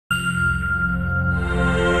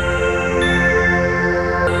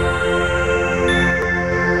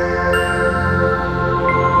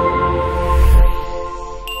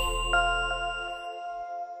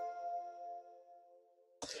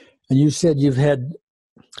and you said you've had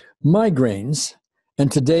migraines, and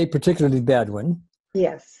today particularly bad one.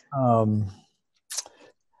 Yes.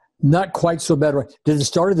 Not quite so bad. Did it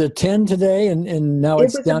start at a 10 today, and now It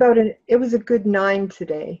it's was down? it was a good 9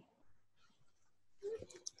 today.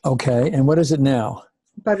 Okay, and what is it now?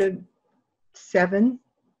 About a 7.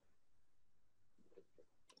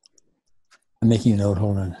 I'm making a note.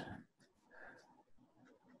 Hold on.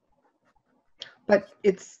 But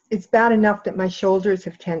it's bad enough that my shoulders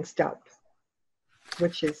have tensed up,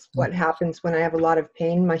 which is what happens when I have a lot of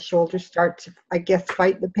pain. My shoulders start to, I guess,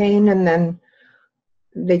 fight the pain, and then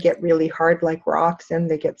they get really hard like rocks,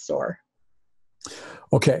 and they get sore.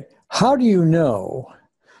 Okay, how do you know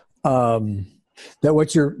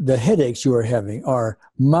that the headaches you are having are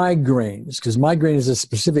migraines? Because migraine is a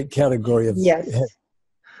specific category of Yes. head.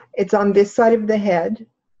 It's on this side of the head.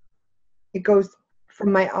 It goes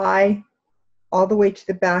from my eye all the way to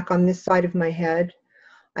the back on this side of my head.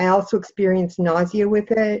 I also experience nausea with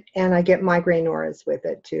it, and I get migraine auras with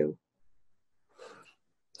it too.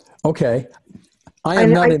 Okay. I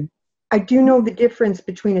do know the difference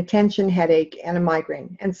between a tension headache and a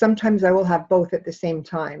migraine, and sometimes I will have both at the same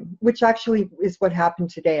time, which actually is what happened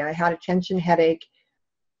today. I had a tension headache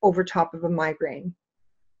over top of a migraine.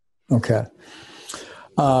 Okay.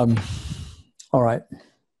 All right.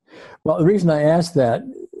 Well, the reason I asked that,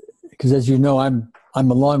 because as you know, I'm a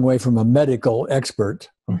long way from a medical expert.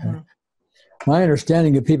 Okay. Mm-hmm. My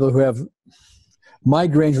understanding of people who have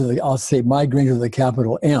migraines I'll say migraines with a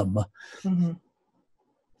capital M, mm-hmm.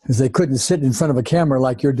 is they couldn't sit in front of a camera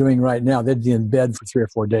like you're doing right now. They'd be in bed for 3 or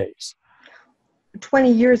 4 days.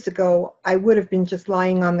 20 years ago, I would have been just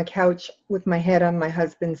lying on the couch with my head on my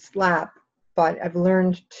husband's lap, but I've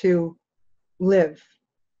learned to live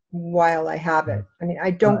while I have it. I mean,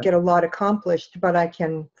 I don't get a lot accomplished, but I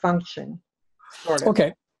can function, sort of.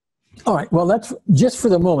 Okay. All right. Well, that's just for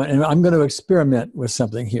the moment, and I'm going to experiment with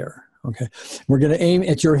something here. Okay. We're going to aim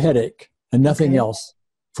at your headache and nothing else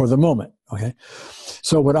for the moment. Okay.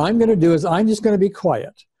 So what I'm going to do is I'm just going to be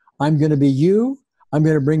quiet. I'm going to be you. I'm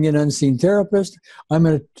going to bring in unseen therapist. I'm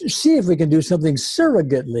going to see if we can do something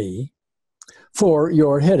surrogately for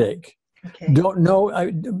your headache. Okay. I don't know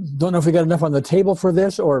if we got enough on the table for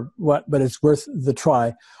this or what, but it's worth the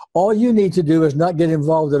try. All you need to do is not get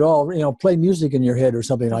involved at all. Play music in your head or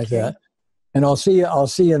something like that. And I'll see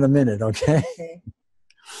you in a minute. Okay. Okay.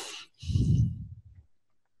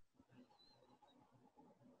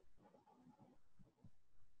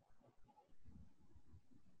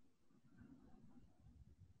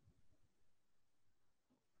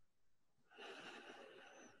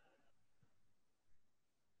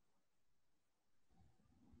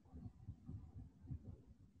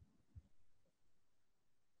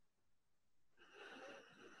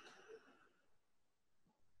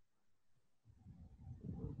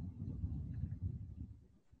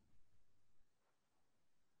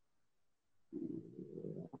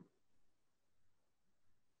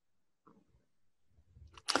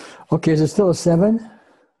 Okay, is it still a 7?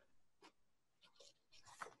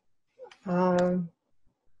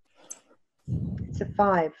 It's a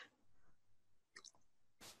 5.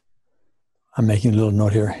 I'm making a little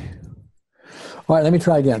note here. All right, let me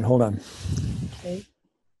try again. Hold on. Okay.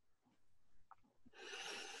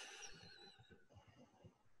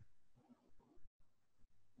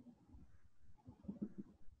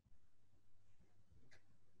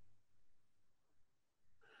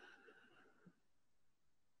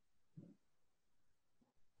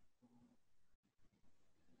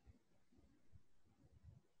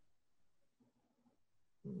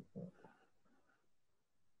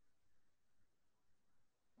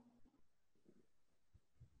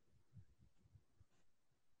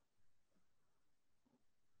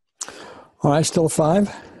 All right, still a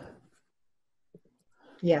 5?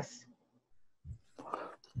 Yes.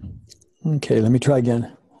 Okay, let me try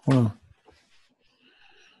again. Hold on.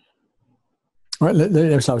 All right,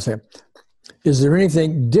 let's stop saying. Is there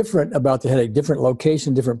anything different about the headache? Different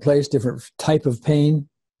location, different place, different type of pain?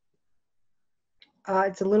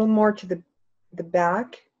 It's a little more to the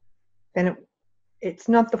back, and it's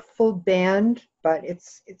not the full band, but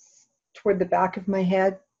it's toward the back of my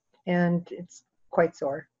head, and it's quite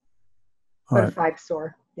sore. About a 5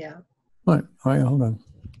 sore, yeah. All right, hold on.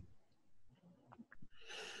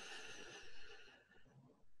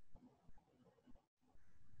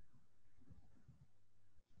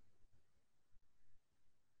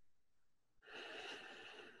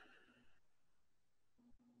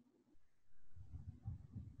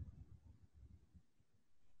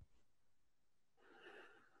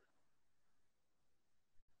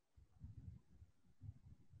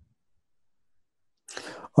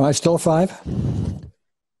 All right, still a 5?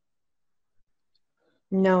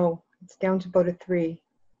 No, it's down to about a 3.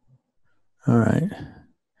 All right.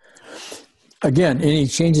 Again, any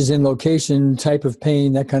changes in location, type of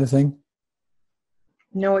pain, that kind of thing?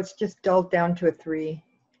 No, it's just dulled down to a 3,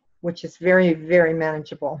 which is very, very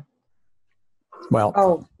manageable. Well,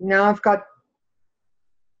 Oh, now I've got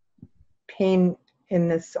pain in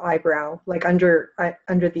this eyebrow, like under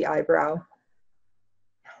the eyebrow.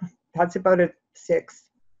 That's about a 6.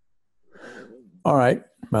 all right.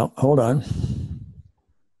 Well, hold on.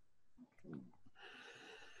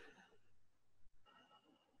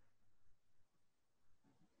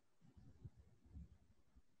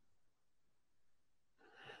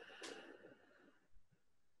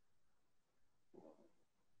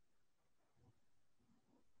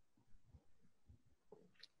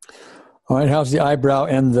 All right, how's the eyebrow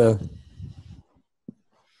and the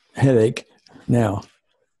headache now?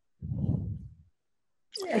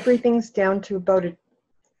 Everything's down to about a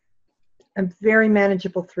very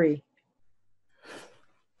manageable 3,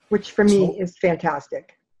 which for me is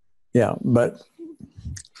fantastic. Yeah, but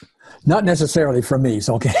not necessarily for me,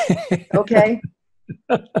 so okay. Okay,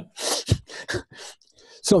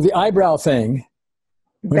 So the eyebrow thing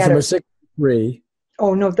went from better. a 6 to 3.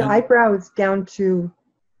 Oh no, the eyebrow is down to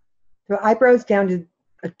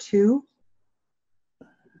a 2.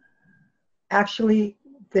 Actually,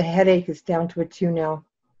 the headache is down to a 2 now.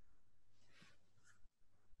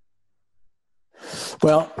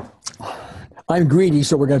 Well, I'm greedy,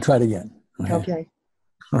 so we're going to try it again. Okay.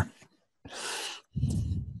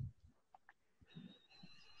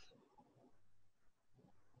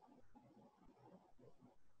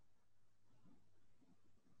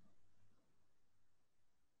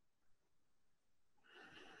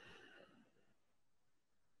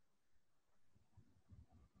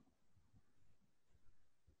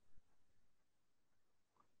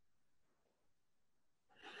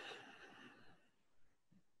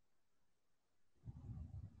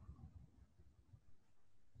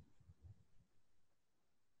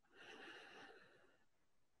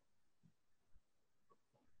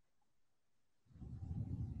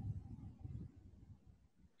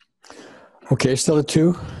 Okay, still a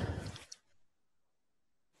 2.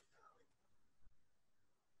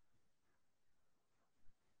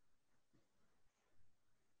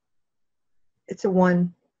 It's a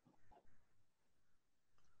 1.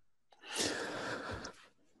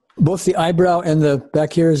 Both the eyebrow and the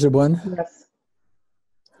back here is a 1? Yes.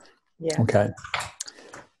 Yeah. Okay.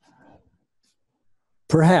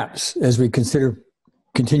 Perhaps, as we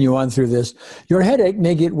continue on through this, your headache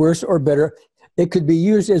may get worse or better. It could be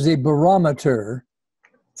used as a barometer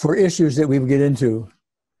for issues that we will get into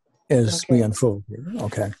as we unfold here.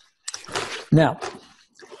 Okay. Now,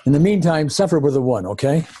 in the meantime, suffer with a 1,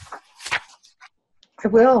 okay? I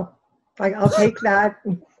will. I'll take that.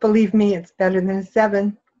 Believe me, it's better than a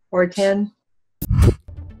 7 or a 10.